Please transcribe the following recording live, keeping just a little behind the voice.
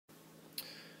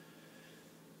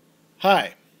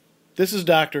Hi, this is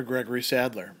Dr. Gregory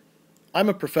Sadler. I'm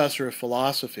a professor of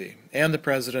philosophy and the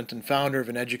president and founder of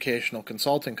an educational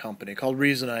consulting company called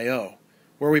Reason.io,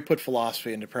 where we put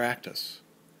philosophy into practice.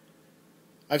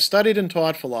 I've studied and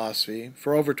taught philosophy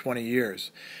for over 20 years,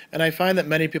 and I find that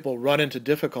many people run into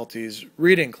difficulties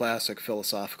reading classic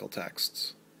philosophical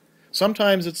texts.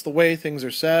 Sometimes it's the way things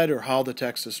are said or how the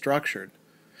text is structured.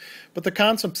 But the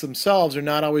concepts themselves are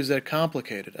not always that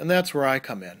complicated, and that's where I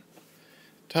come in.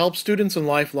 To help students and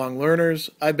lifelong learners,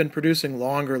 I've been producing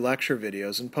longer lecture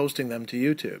videos and posting them to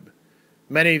YouTube.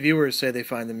 Many viewers say they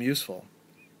find them useful.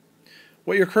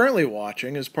 What you're currently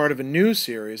watching is part of a new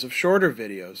series of shorter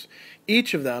videos,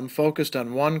 each of them focused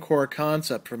on one core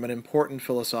concept from an important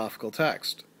philosophical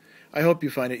text. I hope you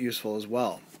find it useful as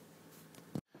well.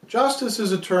 Justice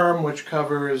is a term which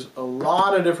covers a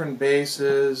lot of different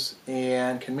bases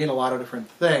and can mean a lot of different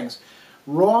things.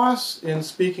 Ross, in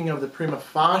speaking of the Prima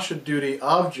Facie duty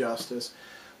of justice,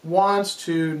 wants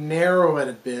to narrow it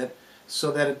a bit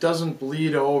so that it doesn't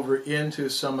bleed over into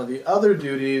some of the other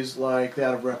duties like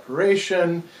that of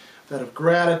reparation, that of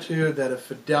gratitude, that of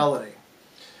fidelity.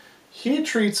 He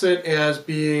treats it as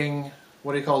being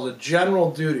what he calls a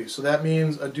general duty. So that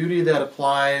means a duty that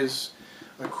applies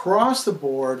across the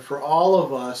board for all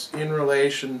of us in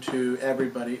relation to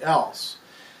everybody else.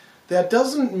 That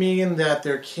doesn't mean that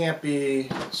there can't be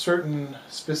certain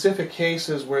specific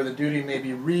cases where the duty may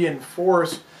be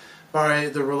reinforced by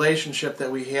the relationship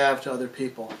that we have to other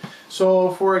people.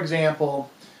 So, for example,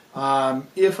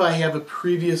 if I have a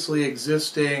previously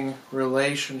existing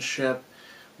relationship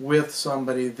with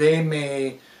somebody, they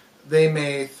may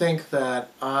think that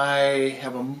I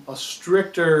have a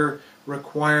stricter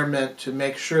requirement to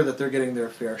make sure that they're getting their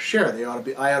fair share.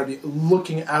 I ought to be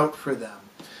looking out for them,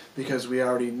 because we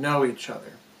already know each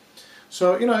other.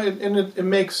 So, it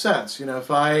makes sense. If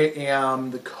I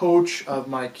am the coach of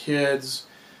my kids'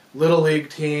 Little League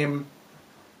team,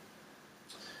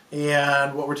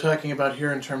 and what we're talking about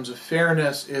here in terms of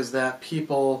fairness is that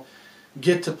people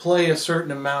get to play a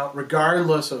certain amount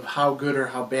regardless of how good or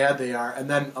how bad they are, and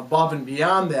then above and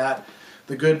beyond that,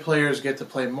 the good players get to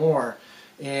play more.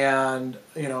 And,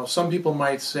 some people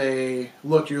might say,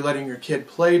 look, you're letting your kid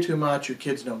play too much, your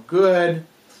kid's no good.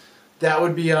 That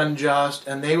would be unjust,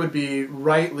 and they would be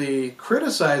rightly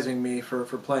criticizing me for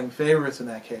playing favorites in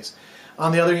that case.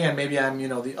 On the other hand, maybe I'm,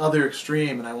 the other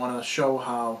extreme, and I want to show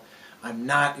how I'm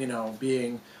not,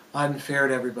 being unfair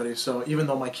to everybody. So even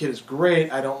though my kid is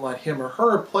great, I don't let him or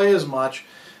her play as much,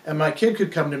 and my kid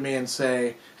could come to me and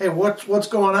say, hey, what's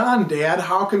going on, Dad?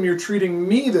 How come you're treating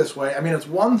me this way? I mean, it's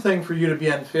one thing for you to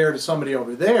be unfair to somebody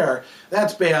over there.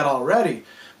 That's bad already.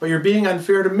 But you're being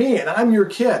unfair to me, and I'm your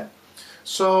kid.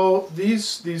 So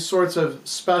these sorts of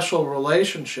special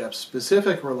relationships,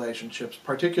 specific relationships,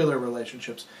 particular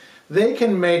relationships, they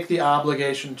can make the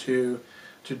obligation to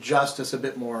justice a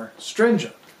bit more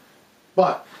stringent.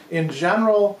 But in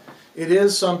general, it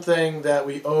is something that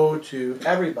we owe to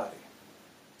everybody.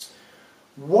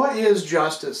 What is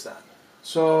justice then?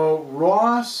 So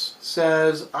Ross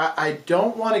says, I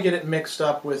don't want to get it mixed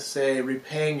up with, say,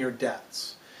 repaying your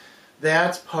debts.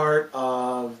 That's part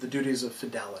of the duties of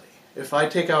fidelity. If I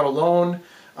take out a loan,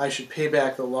 I should pay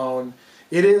back the loan.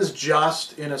 It is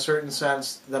just in a certain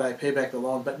sense that I pay back the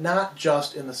loan, but not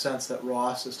just in the sense that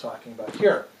Ross is talking about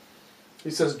here.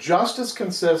 He says justice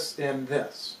consists in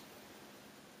this: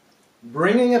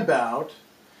 bringing about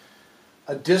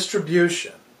a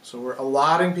distribution, so we're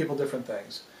allotting people different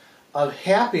things, of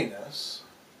happiness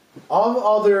of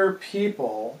other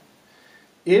people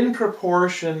in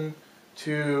proportion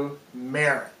to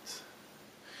merit.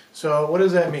 So what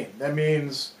does that mean? That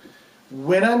means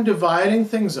when I'm dividing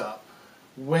things up,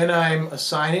 when I'm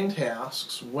assigning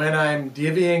tasks, when I'm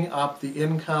divvying up the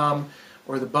income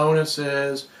or the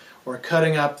bonuses, or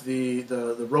cutting up the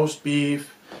roast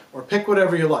beef, or pick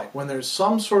whatever you like, when there's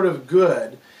some sort of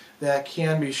good that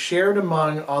can be shared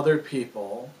among other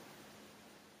people,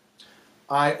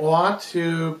 I ought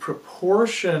to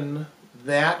proportion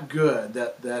that good,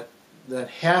 that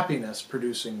happiness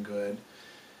producing good,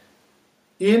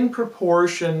 in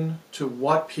proportion to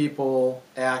what people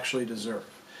actually deserve.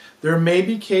 There may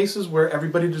be cases where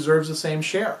everybody deserves the same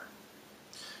share.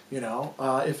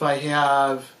 If I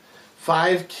have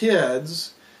 5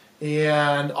 kids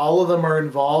and all of them are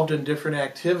involved in different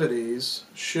activities,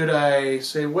 should I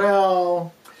say,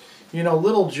 well,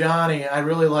 little Johnny, I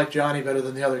really like Johnny better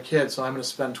than the other kids, so I'm going to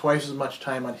spend twice as much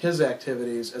time on his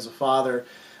activities as a father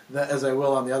as I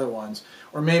will on the other ones.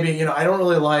 Or maybe, I don't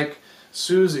really like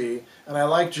Susie, and I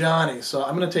like Johnny, so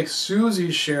I'm going to take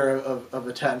Susie's share of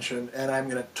attention, and I'm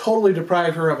going to totally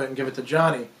deprive her of it and give it to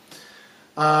Johnny.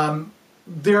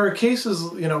 there are cases,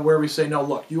 where we say, no,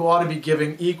 look, you ought to be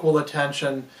giving equal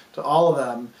attention to all of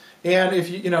them. And if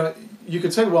you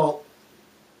could say, well,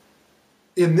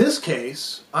 in this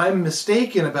case, I'm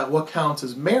mistaken about what counts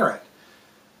as merit.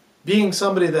 Being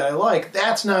somebody that I like,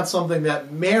 that's not something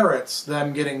that merits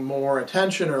them getting more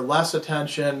attention or less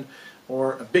attention,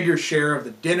 or a bigger share of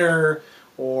the dinner,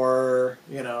 or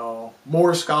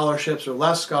more scholarships or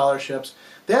less scholarships.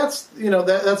 That's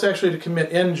that's actually to commit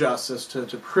injustice, to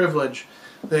privilege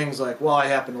things like, well, I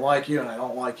happen to like you and I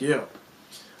don't like you.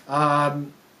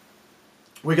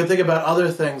 We could think about other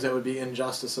things that would be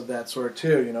injustice of that sort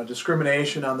too.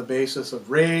 Discrimination on the basis of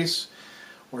race,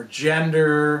 or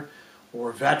gender,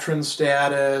 or veteran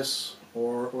status,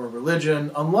 or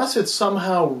religion, unless it's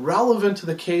somehow relevant to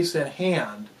the case at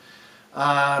hand.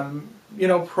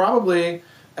 Probably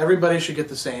everybody should get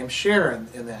the same share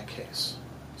in that case.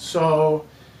 So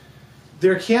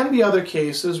there can be other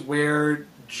cases where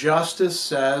justice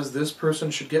says this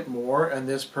person should get more and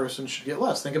this person should get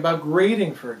less. Think about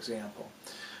grading, for example.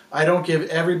 I don't give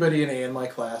everybody an A in my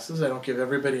classes, I don't give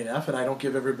everybody an F, and I don't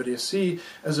give everybody a C.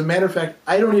 As a matter of fact,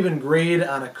 I don't even grade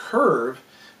on a curve,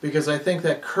 because I think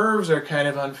that curves are kind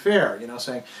of unfair,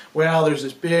 saying, well, there's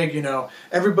this big,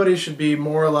 everybody should be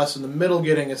more or less in the middle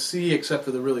getting a C, except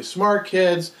for the really smart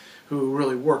kids who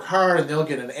really work hard and they'll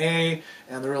get an A,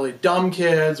 and the really dumb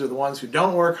kids, or the ones who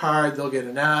don't work hard, they'll get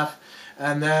an F,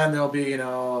 and then there'll be,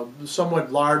 a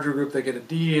somewhat larger group that get a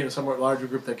D and a somewhat larger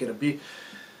group that get a B.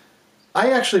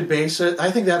 I actually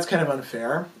I think that's kind of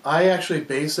unfair. I actually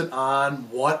base it on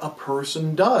what a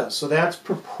person does. So that's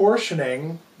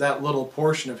proportioning that little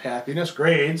portion of happiness,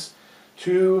 grades,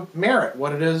 to merit,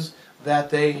 what it is that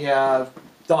they have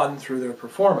done through their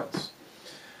performance.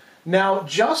 Now,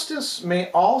 justice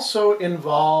may also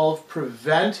involve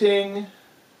preventing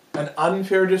an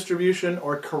unfair distribution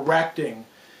or correcting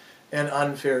an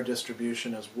unfair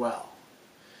distribution as well.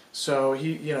 So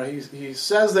he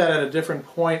says that at a different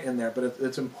point in there, but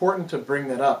it's important to bring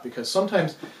that up, because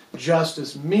sometimes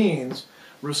justice means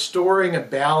restoring a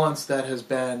balance that has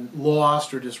been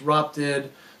lost or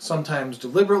disrupted, sometimes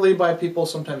deliberately by people,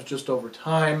 sometimes just over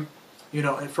time.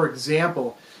 And for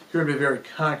example, here would be a very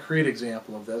concrete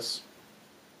example of this.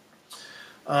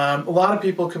 A lot of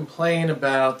people complain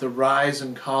about the rise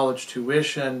in college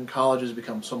tuition. College has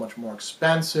become so much more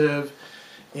expensive.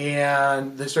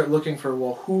 And they start looking for,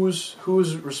 well, who's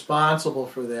responsible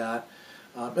for that?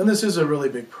 And this is a really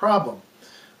big problem.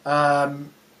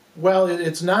 Well,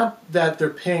 it's not that they're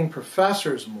paying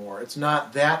professors more. It's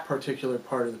not that particular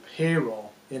part of the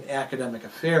payroll in academic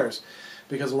affairs,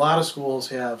 because a lot of schools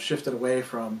have shifted away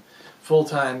from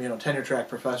full-time, tenure-track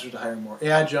professors to hiring more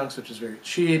adjuncts, which is very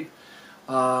cheap.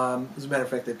 As a matter of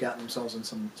fact, they've gotten themselves in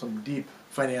some deep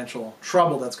financial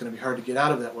trouble that's going to be hard to get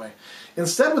out of that way.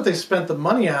 Instead, what they spent the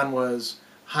money on was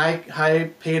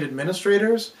high-paid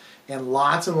administrators and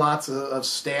lots of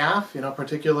staff,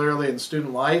 particularly in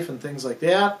student life and things like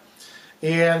that.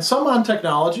 And some on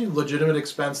technology, legitimate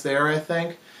expense there, I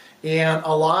think. And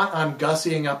a lot on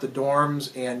gussying up the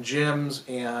dorms and gyms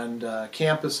and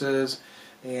campuses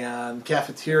and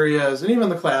cafeterias and even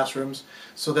the classrooms,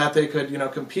 so that they could,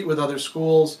 compete with other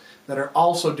schools that are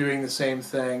also doing the same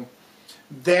thing.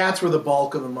 That's where the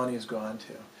bulk of the money has gone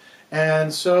to.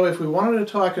 And so if we wanted to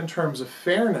talk in terms of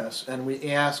fairness, and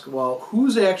we ask, well,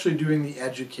 who's actually doing the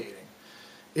educating?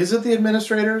 Is it the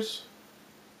administrators?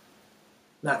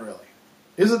 Not really.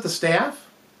 Is it the staff?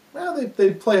 Well,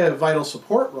 they play a vital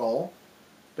support role,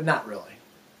 but not really.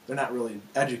 They're not really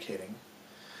educating.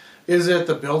 Is it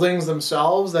the buildings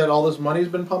themselves that all this money's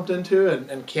been pumped into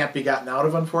and can't be gotten out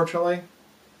of, unfortunately?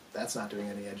 That's not doing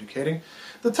any educating.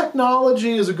 The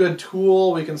technology is a good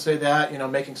tool. We can say that,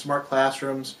 making smart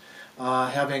classrooms,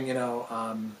 having,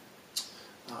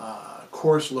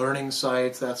 course learning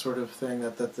sites, that sort of thing,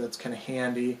 that's kind of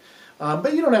handy.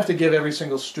 But you don't have to give every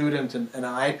single student an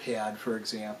iPad, for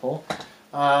example.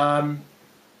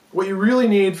 What you really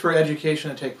need for education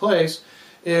to take place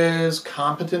is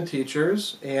competent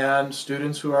teachers and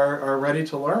students who are ready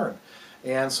to learn,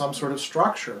 and some sort of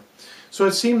structure. So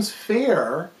it seems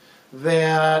fair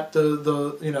that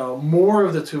the more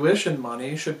of the tuition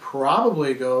money should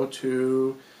probably go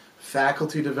to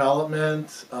faculty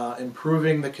development,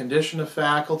 improving the condition of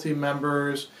faculty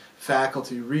members,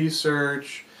 faculty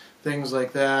research, things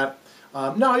like that.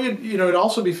 Now, it'd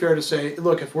also be fair to say,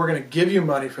 look, if we're going to give you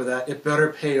money for that, it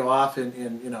better pay off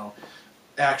in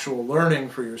actual learning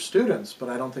for your students. But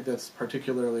I don't think that's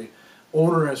particularly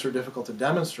onerous or difficult to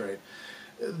demonstrate.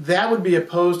 that would be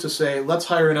opposed to, say, let's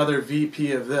hire another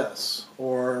VP of this,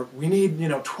 or we need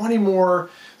 20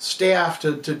 more staff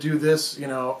to do this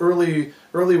early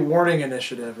warning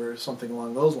initiative or something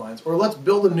along those lines, or let's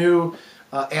build a new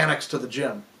annex to the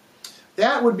gym.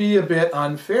 That would be a bit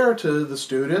unfair to the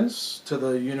students, to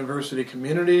the university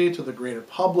community, to the greater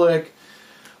public.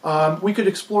 We could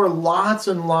explore lots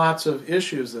and lots of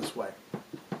issues this way.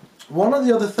 One of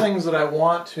the other things that I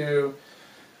want to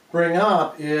bring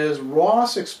up is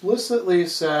Ross explicitly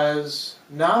says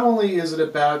not only is it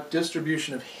about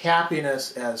distribution of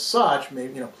happiness as such,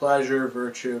 maybe pleasure,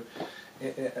 virtue,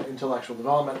 intellectual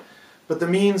development, but the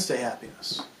means to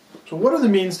happiness. So what are the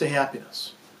means to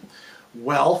happiness?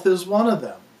 Wealth is one of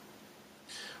them.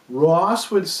 Ross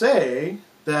would say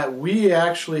that we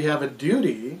actually have a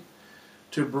duty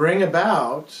to bring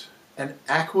about an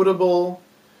equitable,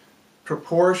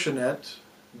 proportionate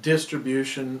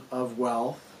distribution of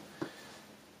wealth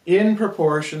in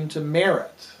proportion to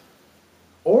merit.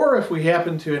 Or if we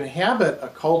happen to inhabit a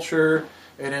culture,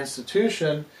 an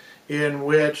institution in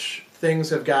which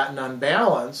things have gotten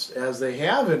unbalanced, as they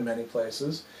have in many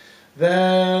places,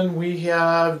 then we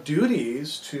have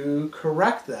duties to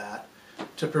correct that,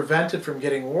 to prevent it from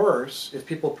getting worse. If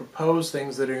people propose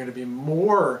things that are going to be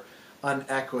more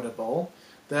unequitable,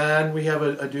 then we have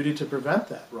a duty to prevent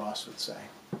that, Ross would say.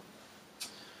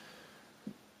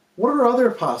 What are other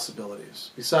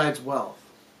possibilities besides wealth?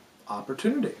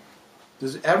 Opportunity.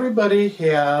 Does everybody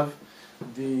have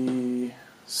the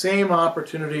same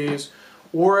opportunities,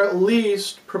 or at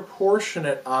least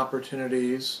proportionate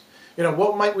opportunities?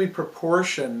 What might we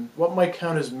proportion? What might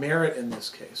count as merit in this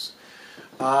case?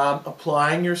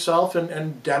 Applying yourself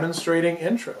and demonstrating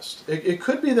interest. It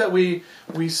could be that we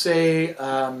say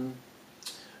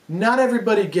not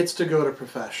everybody gets to go to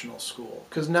professional school,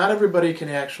 because not everybody can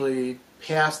actually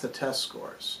pass the test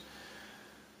scores.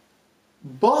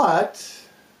 But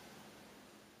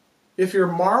if you're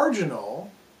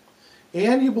marginal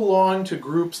and you belong to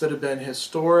groups that have been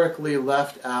historically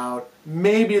left out,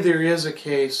 maybe there is a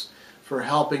case for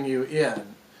helping you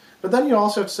in. But then you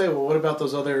also have to say, well, what about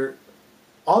those other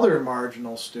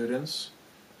marginal students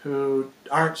who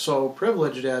aren't so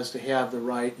privileged as to have the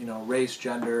right, race,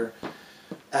 gender,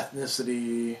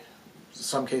 ethnicity, in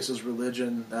some cases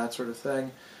religion, that sort of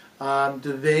thing. Are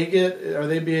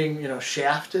they being,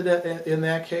 shafted in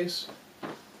that case?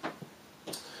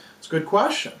 It's a good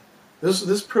question.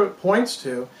 This points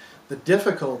to the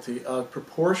difficulty of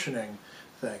proportioning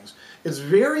things. It's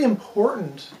very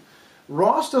important.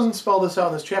 Ross doesn't spell this out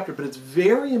in this chapter, but it's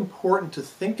very important to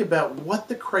think about what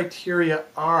the criteria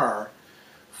are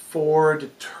for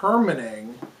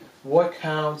determining what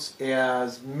counts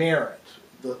as merit,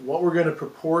 what we're going to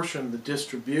proportion the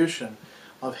distribution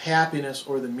of happiness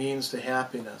or the means to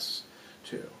happiness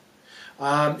to.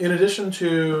 In addition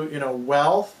to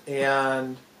wealth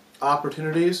and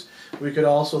opportunities, we could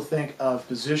also think of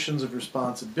positions of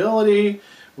responsibility.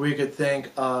 We could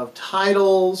think of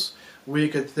titles. We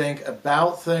could think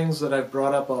about things that I've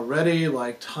brought up already,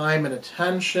 like time and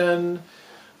attention.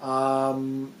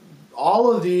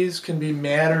 All of these can be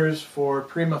matters for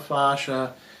prima facie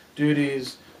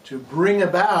duties to bring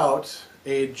about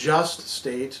a just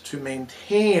state, to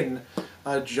maintain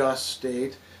a just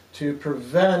state, to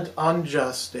prevent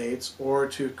unjust states, or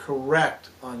to correct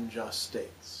unjust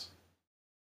states.